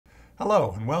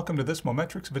Hello, and welcome to this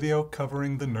Mometrics video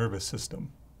covering the nervous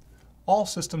system. All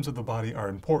systems of the body are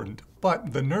important,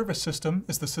 but the nervous system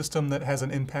is the system that has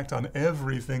an impact on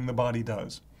everything the body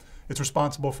does. It's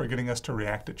responsible for getting us to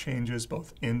react to changes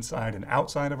both inside and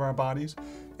outside of our bodies,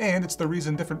 and it's the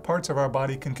reason different parts of our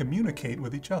body can communicate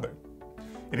with each other.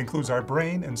 It includes our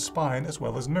brain and spine as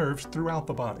well as nerves throughout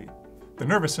the body. The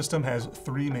nervous system has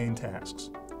three main tasks.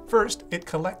 First, it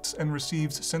collects and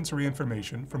receives sensory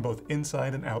information from both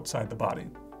inside and outside the body.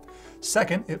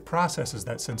 Second, it processes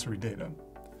that sensory data.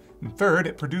 And third,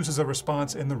 it produces a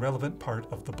response in the relevant part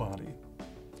of the body.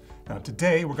 Now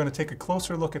today, we're going to take a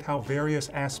closer look at how various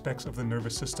aspects of the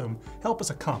nervous system help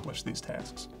us accomplish these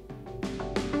tasks.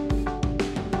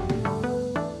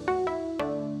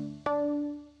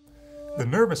 The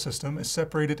nervous system is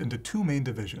separated into two main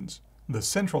divisions: the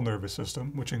central nervous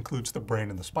system, which includes the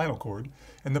brain and the spinal cord,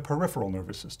 and the peripheral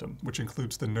nervous system, which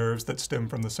includes the nerves that stem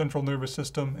from the central nervous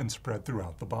system and spread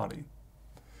throughout the body.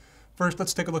 First,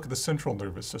 let's take a look at the central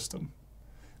nervous system.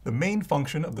 The main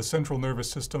function of the central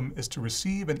nervous system is to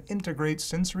receive and integrate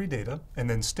sensory data and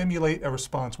then stimulate a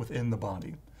response within the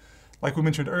body. Like we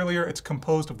mentioned earlier, it's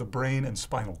composed of the brain and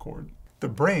spinal cord. The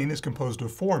brain is composed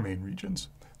of four main regions: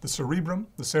 the cerebrum,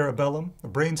 the cerebellum, the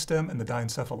brainstem, and the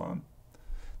diencephalon.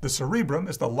 The cerebrum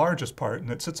is the largest part, and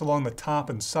it sits along the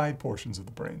top and side portions of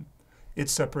the brain.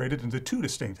 It's separated into two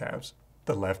distinct halves,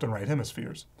 the left and right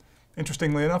hemispheres.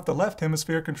 Interestingly enough, the left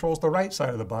hemisphere controls the right side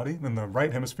of the body, and the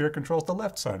right hemisphere controls the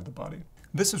left side of the body.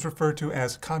 This is referred to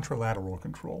as contralateral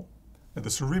control. Now,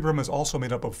 the cerebrum is also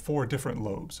made up of four different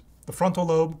lobes: the frontal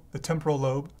lobe, the temporal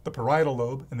lobe, the parietal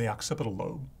lobe, and the occipital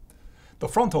lobe. The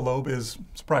frontal lobe is,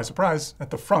 surprise, surprise, at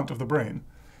the front of the brain.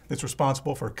 It's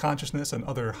responsible for consciousness and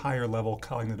other higher-level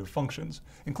cognitive functions,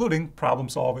 including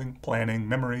problem-solving, planning,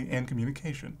 memory, and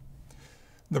communication.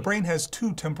 The brain has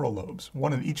two temporal lobes,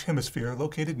 one in each hemisphere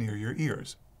located near your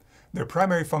ears. Their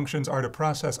primary functions are to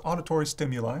process auditory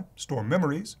stimuli, store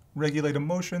memories, regulate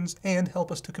emotions, and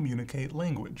help us to communicate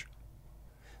language.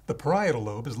 The parietal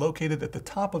lobe is located at the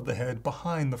top of the head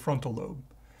behind the frontal lobe.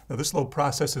 Now, this lobe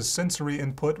processes sensory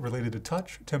input related to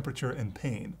touch, temperature, and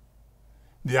pain.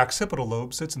 The occipital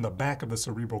lobe sits in the back of the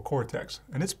cerebral cortex,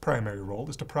 and its primary role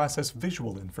is to process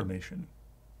visual information.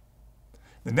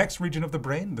 The next region of the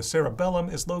brain, the cerebellum,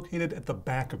 is located at the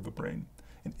back of the brain,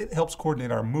 and it helps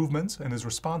coordinate our movements and is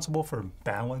responsible for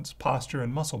balance, posture,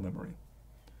 and muscle memory.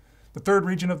 The third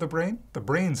region of the brain, the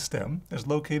brainstem, is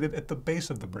located at the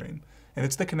base of the brain, and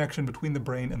it's the connection between the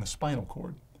brain and the spinal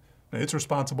cord. Now, it's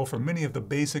responsible for many of the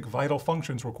basic vital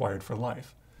functions required for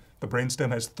life. The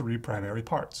brainstem has three primary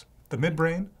parts: the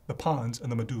midbrain, the pons, and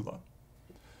the medulla.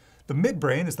 The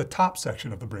midbrain is the top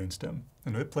section of the brainstem,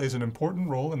 and it plays an important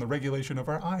role in the regulation of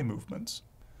our eye movements.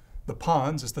 The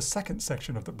pons is the second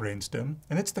section of the brainstem,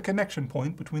 and it's the connection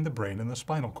point between the brain and the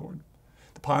spinal cord.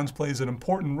 The pons plays an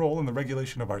important role in the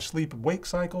regulation of our sleep-wake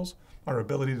cycles, our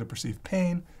ability to perceive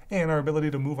pain, and our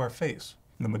ability to move our face.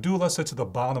 And the medulla sits at the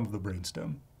bottom of the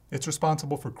brainstem. It's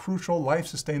responsible for crucial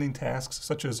life-sustaining tasks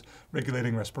such as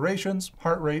regulating respirations,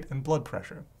 heart rate, and blood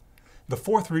pressure. The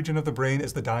fourth region of the brain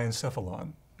is the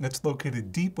diencephalon. It's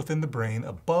located deep within the brain,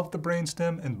 above the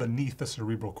brainstem and beneath the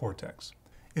cerebral cortex.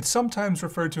 It's sometimes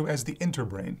referred to as the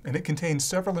interbrain, and it contains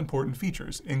several important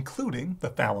features, including the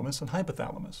thalamus and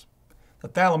hypothalamus. The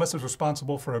thalamus is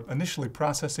responsible for initially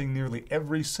processing nearly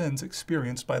every sense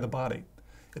experienced by the body.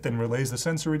 It then relays the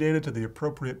sensory data to the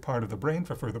appropriate part of the brain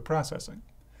for further processing.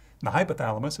 The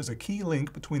hypothalamus is a key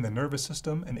link between the nervous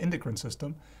system and endocrine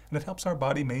system, and it helps our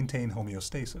body maintain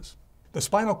homeostasis. The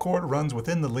spinal cord runs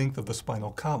within the length of the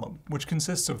spinal column, which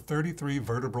consists of 33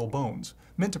 vertebral bones,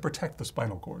 meant to protect the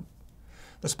spinal cord.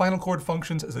 The spinal cord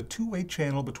functions as a two-way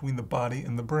channel between the body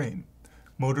and the brain.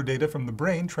 Motor data from the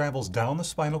brain travels down the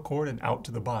spinal cord and out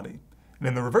to the body. And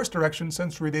in the reverse direction,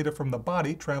 sensory data from the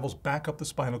body travels back up the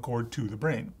spinal cord to the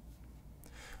brain.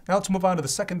 Now let's move on to the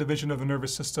second division of the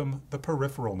nervous system, the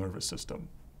peripheral nervous system.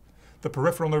 The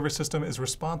peripheral nervous system is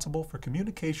responsible for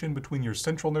communication between your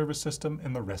central nervous system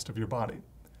and the rest of your body.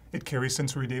 It carries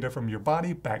sensory data from your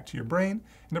body back to your brain,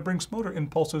 and it brings motor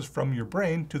impulses from your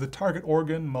brain to the target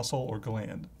organ, muscle, or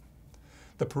gland.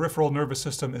 The peripheral nervous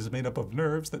system is made up of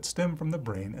nerves that stem from the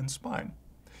brain and spine.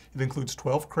 It includes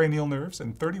 12 cranial nerves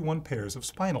and 31 pairs of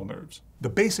spinal nerves. The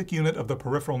basic unit of the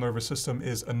peripheral nervous system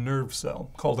is a nerve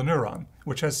cell, called a neuron,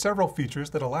 which has several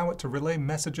features that allow it to relay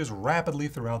messages rapidly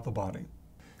throughout the body.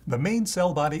 The main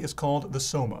cell body is called the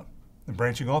soma. And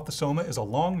branching off the soma is a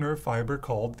long nerve fiber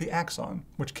called the axon,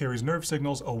 which carries nerve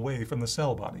signals away from the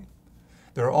cell body.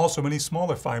 There are also many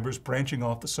smaller fibers branching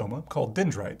off the soma called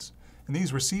dendrites, and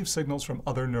these receive signals from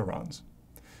other neurons.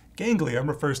 Ganglia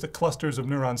refers to clusters of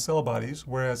neuron cell bodies,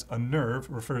 whereas a nerve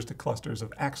refers to clusters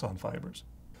of axon fibers.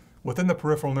 Within the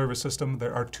peripheral nervous system,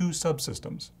 there are two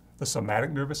subsystems, the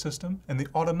somatic nervous system and the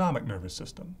autonomic nervous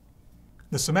system.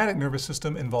 The somatic nervous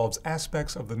system involves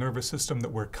aspects of the nervous system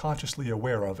that we're consciously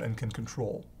aware of and can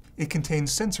control. It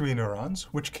contains sensory neurons,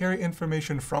 which carry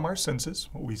information from our senses,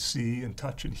 what we see and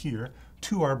touch and hear,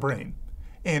 to our brain.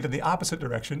 And in the opposite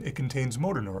direction, it contains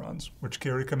motor neurons, which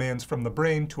carry commands from the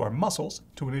brain to our muscles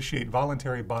to initiate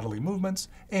voluntary bodily movements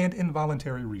and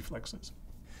involuntary reflexes.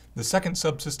 The second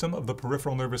subsystem of the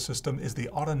peripheral nervous system is the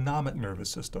autonomic nervous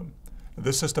system.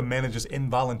 This system manages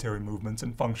involuntary movements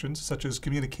and functions such as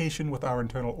communication with our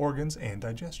internal organs and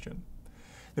digestion.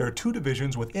 There are two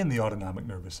divisions within the autonomic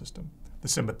nervous system, the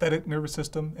sympathetic nervous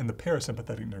system and the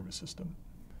parasympathetic nervous system.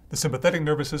 The sympathetic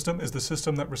nervous system is the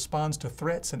system that responds to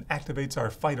threats and activates our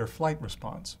fight or flight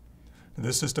response.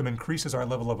 This system increases our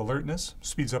level of alertness,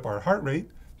 speeds up our heart rate,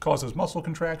 causes muscle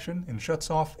contraction, and shuts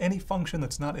off any function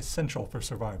that's not essential for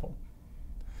survival.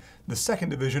 The second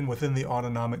division within the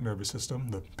autonomic nervous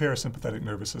system, the parasympathetic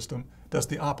nervous system, does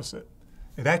the opposite.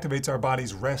 It activates our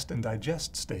body's rest and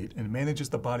digest state and manages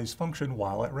the body's function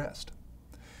while at rest.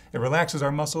 It relaxes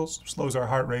our muscles, slows our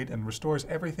heart rate, and restores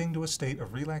everything to a state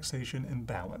of relaxation and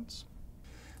balance.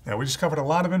 Now, we just covered a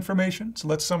lot of information, so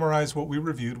let's summarize what we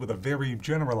reviewed with a very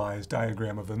generalized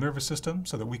diagram of the nervous system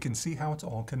so that we can see how it's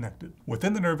all connected.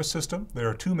 Within the nervous system, there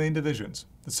are two main divisions: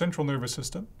 the central nervous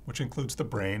system, which includes the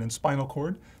brain and spinal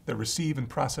cord that receive and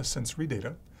process sensory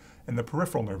data, and the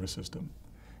peripheral nervous system.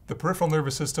 The peripheral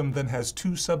nervous system then has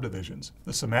two subdivisions: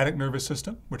 the somatic nervous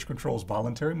system, which controls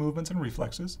voluntary movements and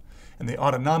reflexes, and the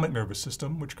autonomic nervous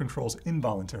system, which controls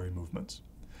involuntary movements.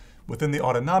 Within the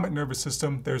autonomic nervous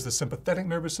system, there's the sympathetic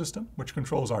nervous system, which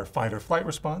controls our fight or flight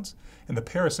response, and the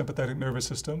parasympathetic nervous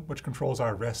system, which controls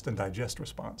our rest and digest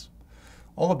response.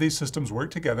 All of these systems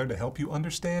work together to help you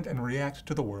understand and react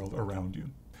to the world around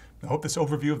you. I hope this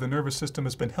overview of the nervous system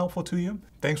has been helpful to you.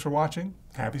 Thanks for watching.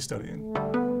 Happy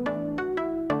studying.